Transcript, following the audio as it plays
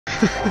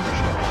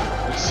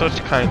They're such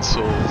kind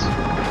souls.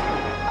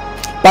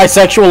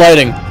 Bisexual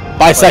lighting.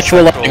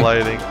 Bisexual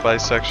lighting.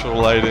 Bisexual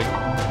lighting.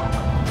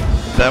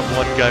 That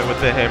one guy with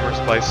the hammer's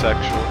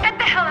bisexual. Get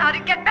the hell out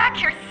and get back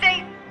here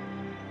safe!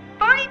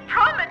 Barney,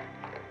 promise!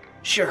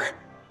 Sure.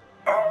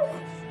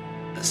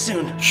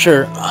 Soon.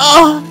 Sure.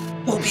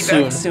 We'll be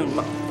Soon. back soon,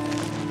 Mom.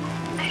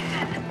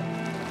 Nathan,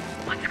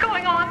 what's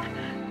going on?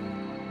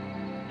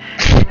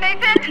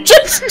 Nathan!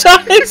 Just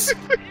dies!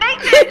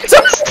 Nathan!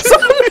 Just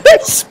on the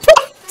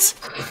spot!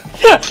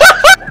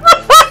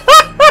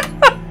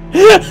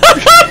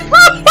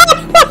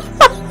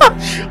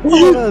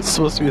 Oh, that's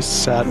supposed to be a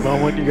sad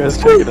moment. You guys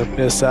taking a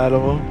piss out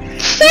of him.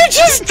 He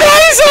just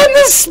dies on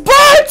the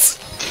spot!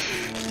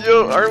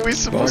 Yo, aren't we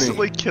supposed to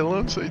like kill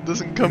him so he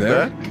doesn't come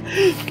back?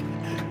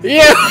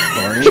 Yeah!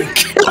 Barney?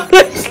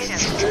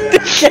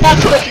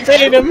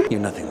 Decapitate him! You're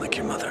nothing like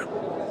your mother.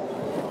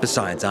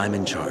 Besides, I'm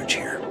in charge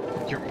here.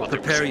 Your mother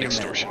Prepare was an your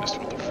men. extortionist,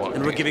 what the fuck?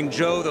 And we're giving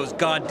Joe those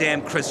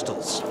goddamn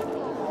crystals.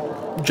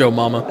 Joe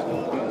Mama.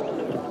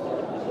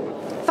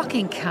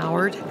 Fucking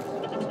coward.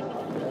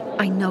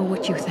 I know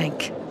what you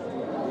think,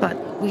 but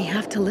we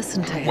have to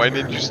listen to him. Why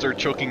didn't you start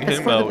choking It's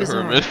him for the out,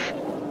 bazaar. Herman?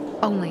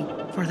 Only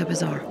for the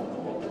bazaar.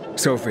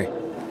 Sophie.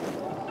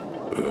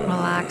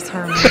 Relax,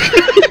 Herman.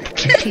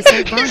 He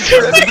said burn.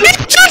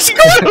 Just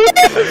go!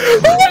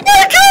 Oh my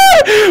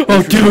god!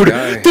 Oh dude,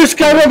 this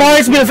guy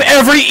reminds me of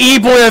every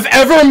e-boy I've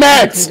ever We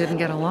met! didn't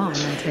get along,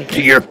 I take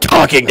it. You're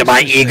talking to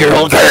my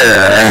e-girl.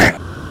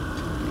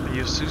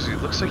 Yo, Susie,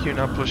 looks like you're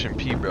not pushing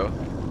P, bro.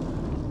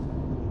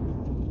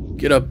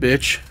 Get up,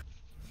 bitch.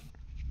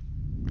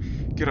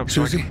 Get up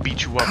so I can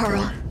beat you up,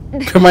 bro.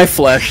 Can my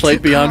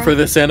flashlight be on for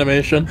this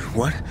animation?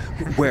 What?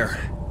 Where?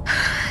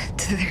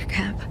 To their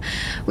camp.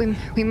 We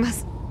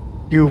must.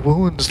 Your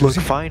wounds look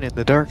fine in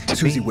the dark to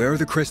Susie, me. where are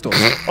the crystals?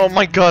 Oh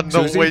my god,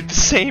 no, Susie? wait, the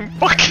same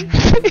fucking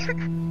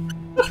thing!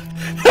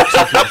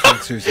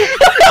 Susie.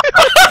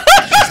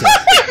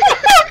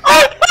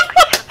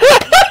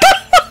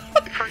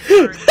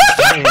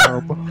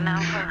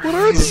 What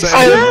are these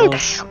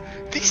sets?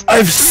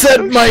 I've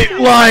set my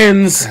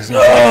lines!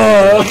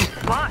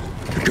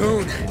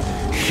 Goon!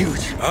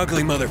 Huge,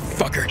 ugly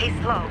motherfucker. He's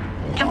slow.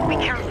 Just be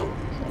careful.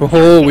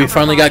 Oh, we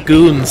finally got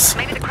goons.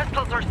 Maybe the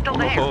crystals are still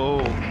there.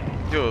 Oh,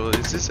 yo,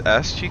 is this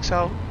ass cheeks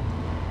out?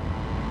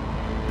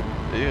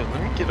 Yeah,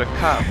 let me get a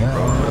cop,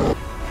 bro.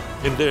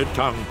 In their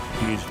tongue,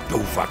 he's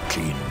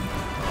Dovahkiin,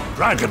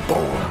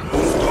 Dragonborn.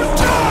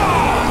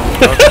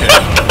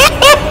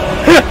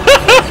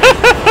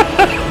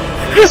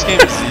 This game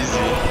is easy.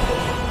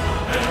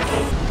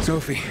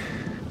 Sophie,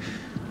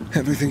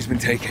 everything's been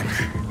taken.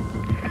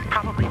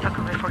 Probably took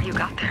them before you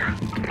got there.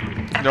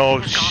 No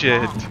Everything's gone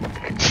shit. wrong.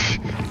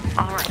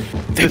 All right.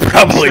 They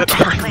probably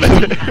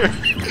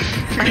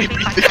Maybe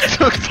they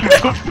took them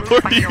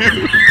before you.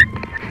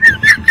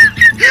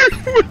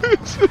 What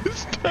is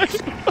this time?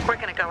 We're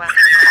gonna go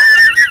after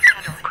Cole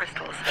and our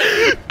crystals.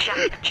 Jack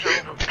and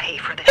Joe will pay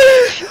for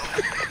this show.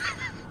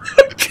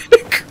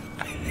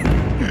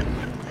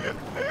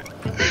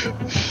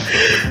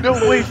 No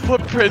way,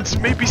 footprints.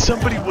 Maybe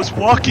somebody was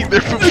walking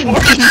there before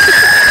you.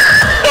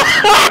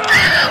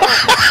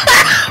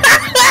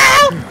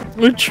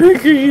 We're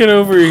triggering it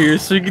over here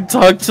so you can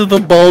talk to the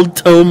bald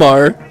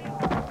Tomar.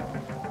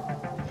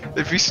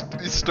 If he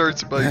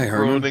starts by Hey,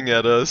 Herman. groaning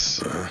at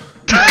us.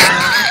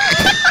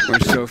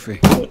 Where's Sophie?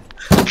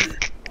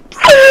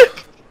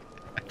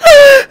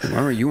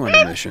 Why were you on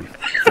a mission?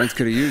 Friends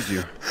could have used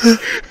you.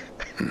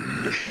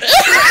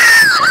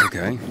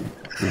 Okay.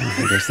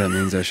 I guess that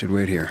means I should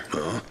wait here.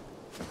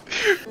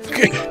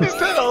 Is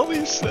that all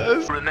he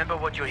says? Remember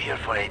what you're here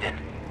for, Aiden.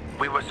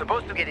 We were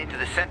supposed to get into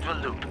the central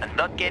loop and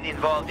not get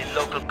involved in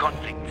local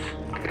conflicts.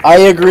 I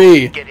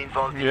agree. Get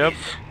involved in this.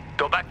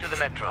 Go back to the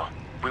metro.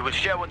 We will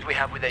share what we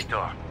have with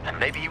Aitor, and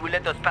maybe he will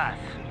let us pass.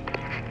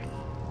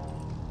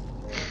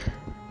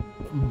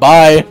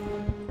 Bye.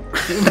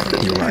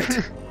 You're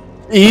right.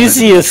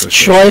 Easiest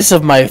choice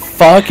of my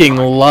fucking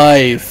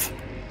life.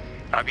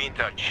 I'll be in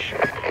touch.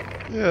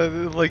 Yeah,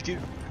 like,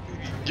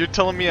 you're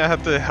telling me I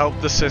have to help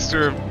the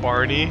sister of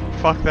Barney?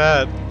 Fuck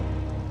that.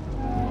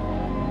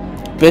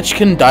 Bitch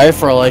can die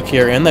for all I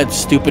care, and that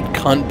stupid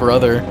cunt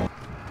brother.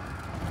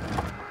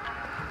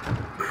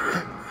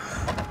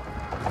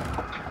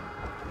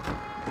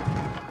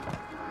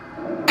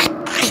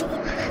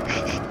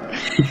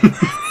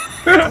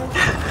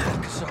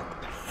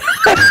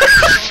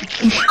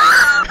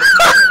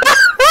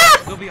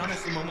 We'll be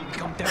honest the moment we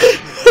come down.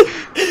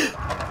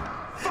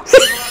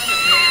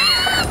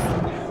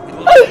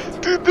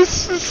 Dude,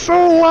 this is so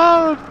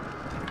loud.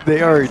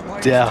 They are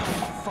deaf.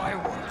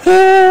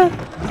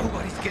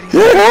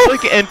 It's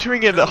like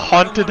entering a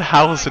haunted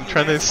house and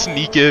trying to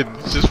sneak in.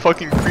 It just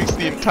fucking creeps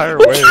the entire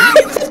way.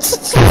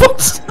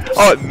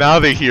 Oh, now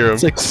they hear him.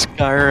 It's like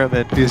Skyrim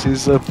and this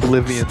is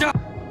Oblivion.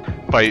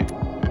 Fight.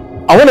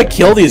 I want to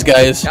kill these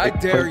guys. I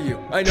dare you.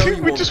 I know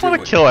you We just want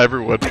to kill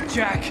everyone.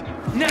 Jack,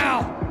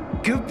 now!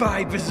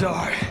 Goodbye,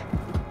 Bazaar.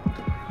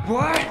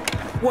 What?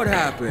 What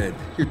happened?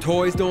 Your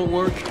toys don't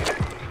work?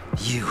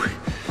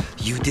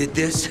 You did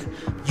this?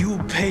 You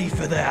pay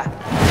for that.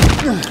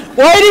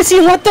 Why does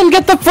he let them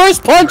get the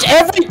first punch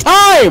every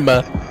time?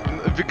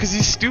 Because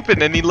he's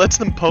stupid and he lets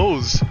them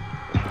pose.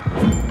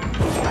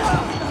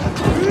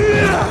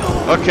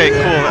 Okay,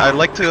 cool. I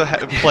like to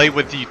play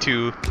with you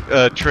two,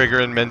 Trigger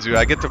and Menzu.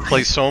 I get to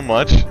play so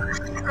much.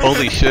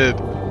 Holy shit.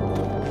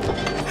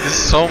 This is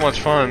so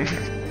much fun.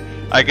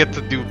 I get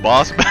to do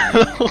boss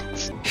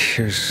battles.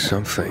 Here's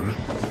something.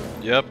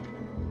 Yep.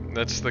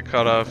 That's the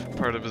cut off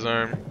part of his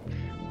arm.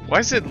 Why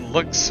does it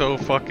look so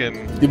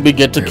fucking... Did we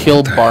get to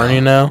kill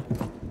Barney now?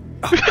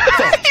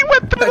 He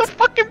went through the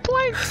fucking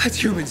plank! That's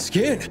human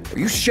skin. Are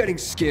you shedding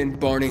skin,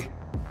 Barney?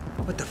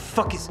 What the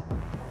fuck is...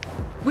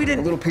 A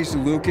little piece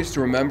of Lucas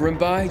to remember him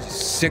by, you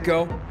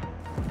sicko.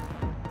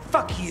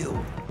 Fuck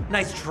you.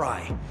 Nice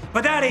try.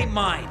 But that ain't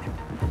mine.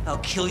 I'll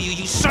kill you,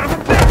 you son of a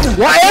bitch!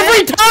 Why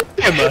every time?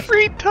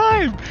 Every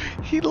time!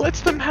 He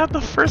lets them have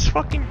the first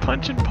fucking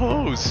punch and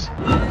pose.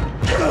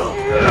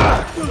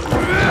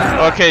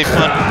 Okay,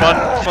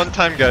 fun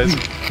time, guys.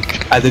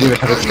 I didn't even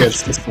have a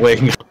chance to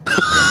swing.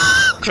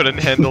 Couldn't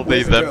handle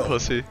that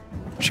pussy.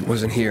 She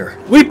wasn't here.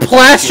 We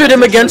plastered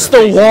him against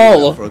the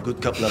wall. For a good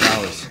couple of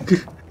hours.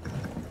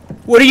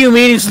 What do you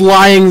mean he's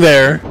lying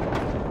there?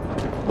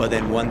 But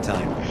then one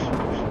time,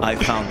 I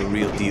found the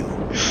real deal.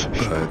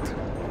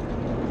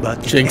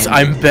 But Jinx,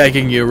 I'm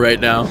begging you right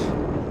now.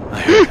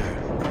 I hurt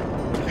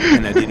her,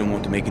 and I didn't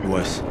want to make it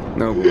worse.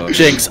 No, love.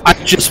 Jinx, I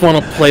just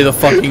want to play the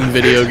fucking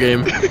video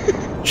game.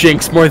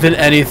 Jinx, more than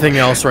anything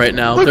else right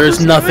now. There's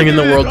nothing in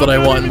the world that I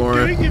want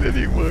more.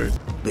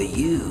 But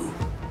you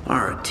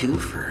are a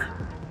twofer.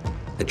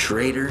 A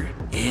traitor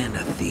and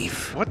a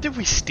thief. What did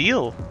we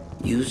steal?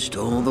 You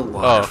stole the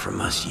water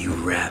from us, you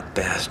rat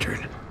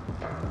bastard.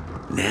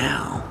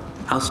 Now,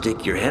 I'll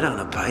stick your head on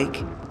a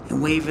pike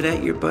and wave it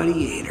at your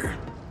buddy Ader.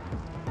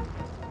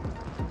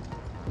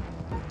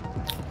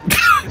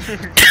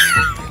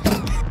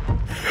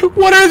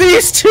 What are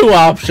these two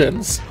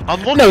options? I'm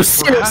looking no, for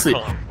seriously.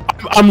 Hakon.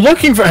 I'm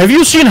looking for. Have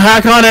you seen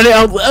Hakon?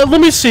 Let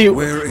me see.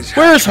 Where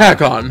is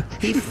Hakon?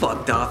 He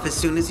fucked off as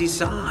soon as he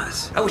saw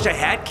us. I wish I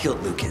had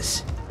killed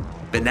Lucas.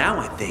 But now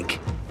I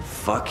think,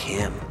 fuck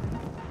him.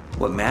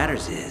 What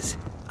matters is,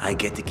 I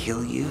get to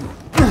kill you.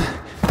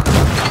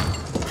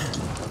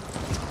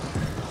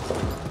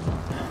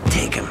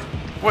 Take him.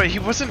 Wait, he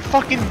wasn't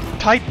fucking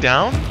tied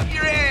down?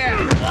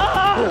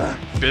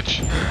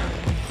 Bitch.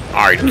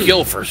 I'd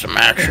kill for some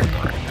action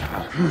right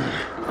now.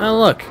 Oh,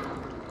 look.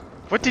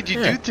 What did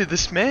you do to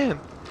this man?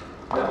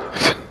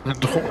 I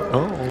don't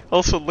know.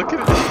 Also, look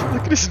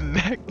at his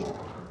neck.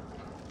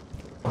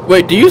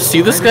 Wait, do you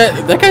see this guy?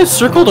 That guy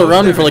circled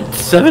around me for like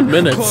 7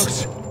 minutes.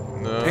 Close.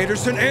 No.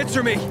 Anderson,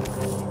 answer me.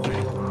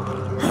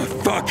 Oh,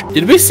 fuck.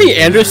 Did we see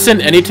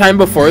Anderson anytime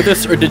before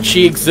this, or did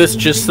she exist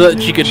just so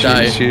that she could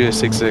die? She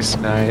just exists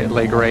now,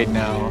 like right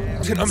now.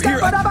 I'm here.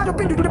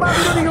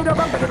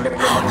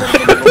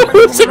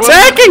 Who's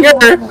attacking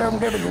her?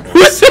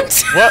 Who's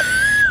What?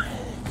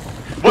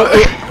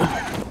 What?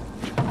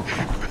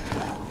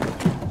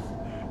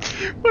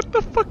 What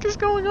the fuck is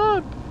going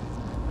on?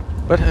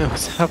 What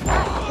was happening?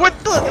 What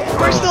the?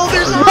 Where's the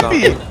other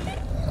zombie?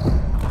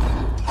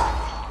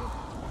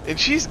 And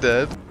she's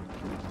dead.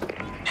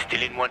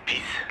 Still in one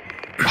piece.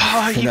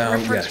 Ah, he Now,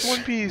 referenced yes.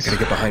 One Piece. Gotta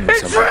get behind me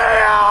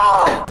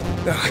somewhere.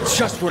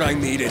 Just what I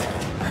needed.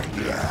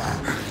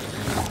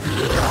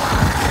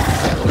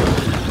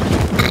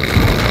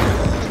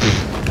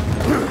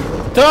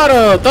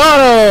 Toro!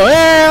 Toro!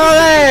 Hey,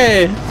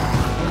 ole!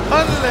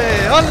 Ole!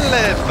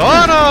 Ole!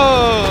 Toro!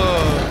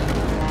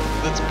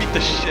 Let's beat the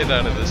shit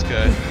out of this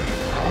guy.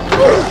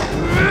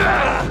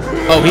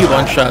 Oh, he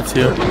one-shots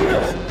you.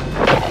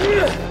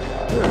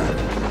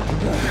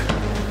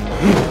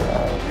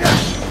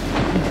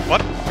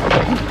 What?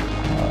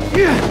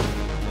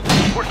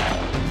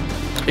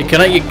 Hey,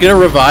 can I get a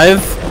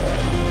revive?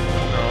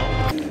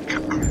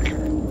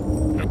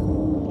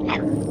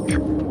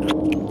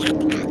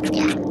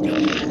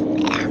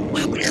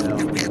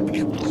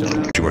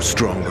 You are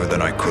stronger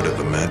than I could have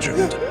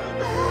imagined,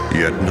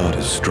 yet not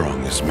as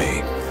strong as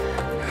me.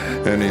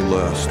 Any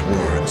last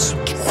words?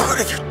 What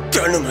have you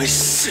done to my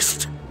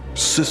sister?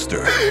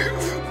 Sister?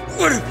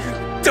 What have you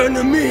done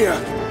to Mia?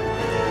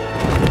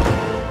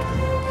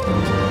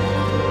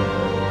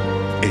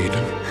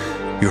 Aiden,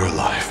 you're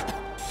alive.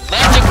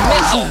 Magic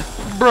missile!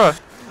 Bruh.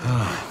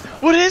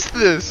 What is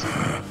this?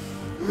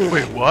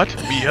 Wait, what?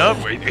 Mia?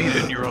 Wait,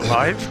 Aiden, you're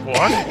alive?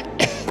 What?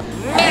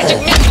 Magic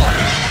missile!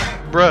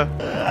 Bruh.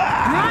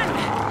 Run!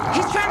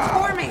 He's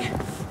transforming!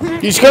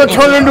 He's gonna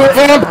turn into a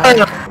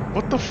vampire!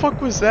 What the fuck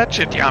was that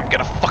shit? Yeah, I'm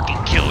gonna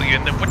fucking kill you,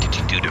 and then what did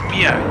you do to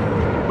Mia?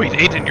 Wait,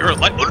 Aiden, you're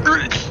alive? No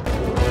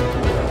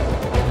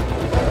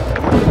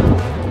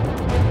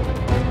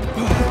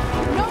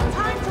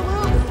time to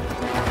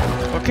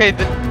lose! Okay,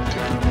 then...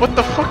 What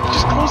the fuck? You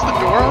just closed the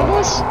door on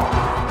us?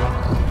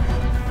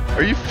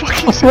 Are you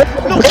fucking serious?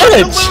 No time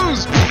to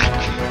lose!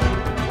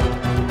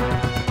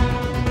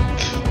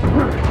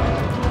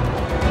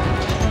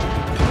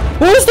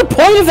 What was the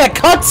point of that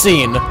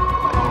cutscene?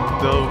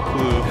 No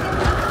clue.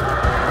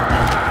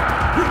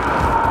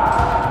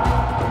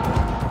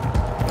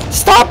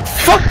 Stop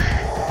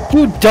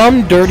You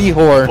dumb, dirty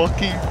whore.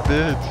 Fucking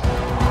bitch.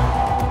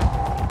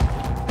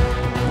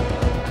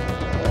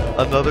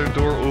 Another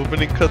door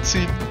opening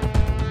cutscene.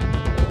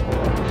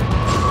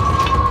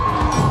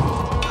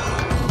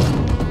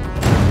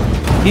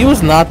 He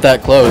was not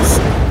that close.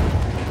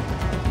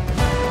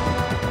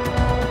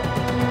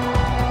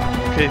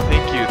 Okay,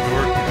 thank you.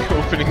 Door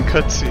opening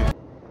cutscene.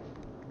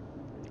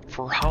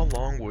 For how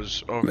long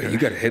was... Okay. Wait, you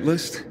got a hit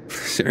list?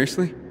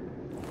 Seriously?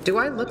 Do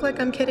I look like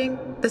I'm kidding?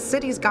 The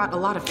city's got a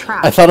lot of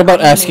trash. I thought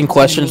about asking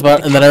questions about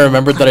it, and then I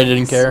remembered that I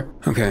didn't care.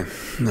 Okay,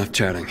 enough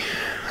chatting.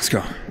 Let's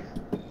go.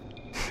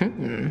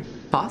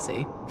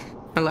 Bossy.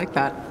 I like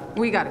that.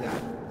 We gotta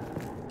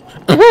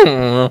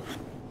go.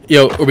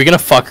 Yo, are we gonna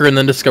fuck her and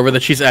then discover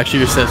that she's actually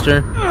your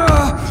sister?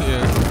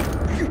 Yeah.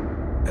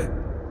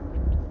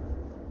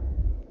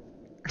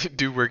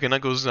 Dude, we're gonna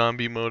go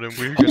zombie mode and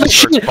we're gonna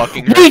start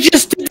fucking her. We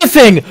just did the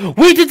thing!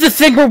 We did the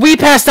thing where we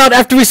passed out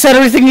after we said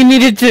everything you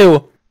needed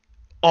to!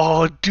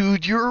 Oh,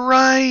 dude, you're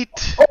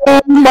right!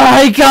 Oh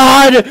my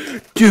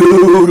god!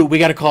 Dude, we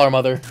gotta call our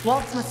mother.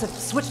 Waltz must have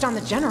switched on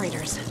the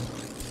generators.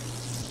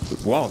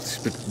 Waltz?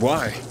 But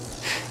why?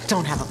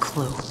 Don't have a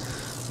clue.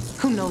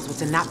 Who knows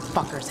what's in that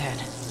fucker's head?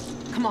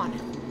 Come on.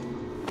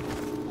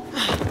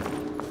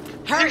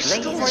 Hurry!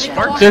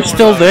 They're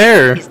still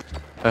there.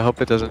 I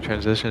hope it doesn't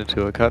transition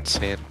into a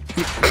cutscene.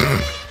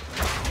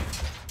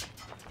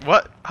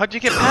 What? How'd you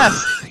get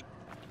past?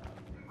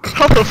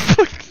 How the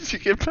fuck did you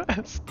get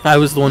past? I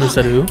was the one who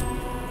said who?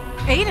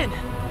 Aiden!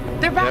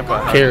 They're back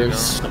on! Who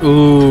cares?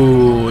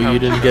 Ooh, you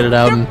didn't get it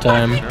out in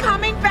time.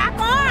 Coming back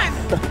on!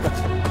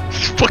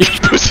 Fucking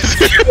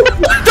pushes it.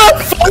 What the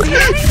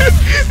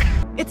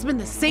fuck? It's been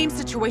the same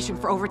situation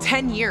for over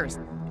 10 years.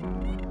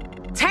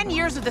 10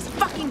 years of this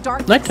fucking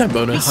darkness. Nighttime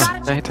bonus.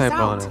 Nighttime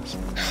bonus.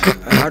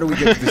 How do we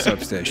get to the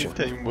substation?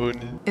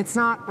 It's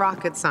not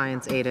rocket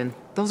science, Aiden.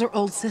 Those are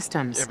old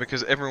systems. Yeah,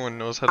 because everyone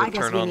knows how I to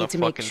guess turn we on a need to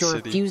make fucking sure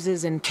city.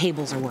 fuses and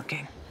cables are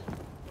working.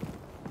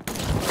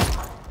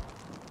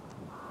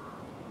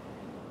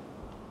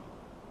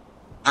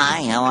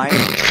 Hi, how are you?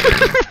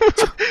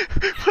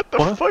 What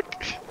the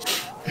fuck?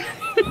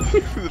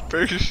 The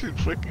parachute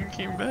fucking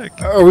came back.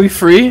 Are we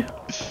free?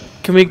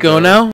 Can we go now?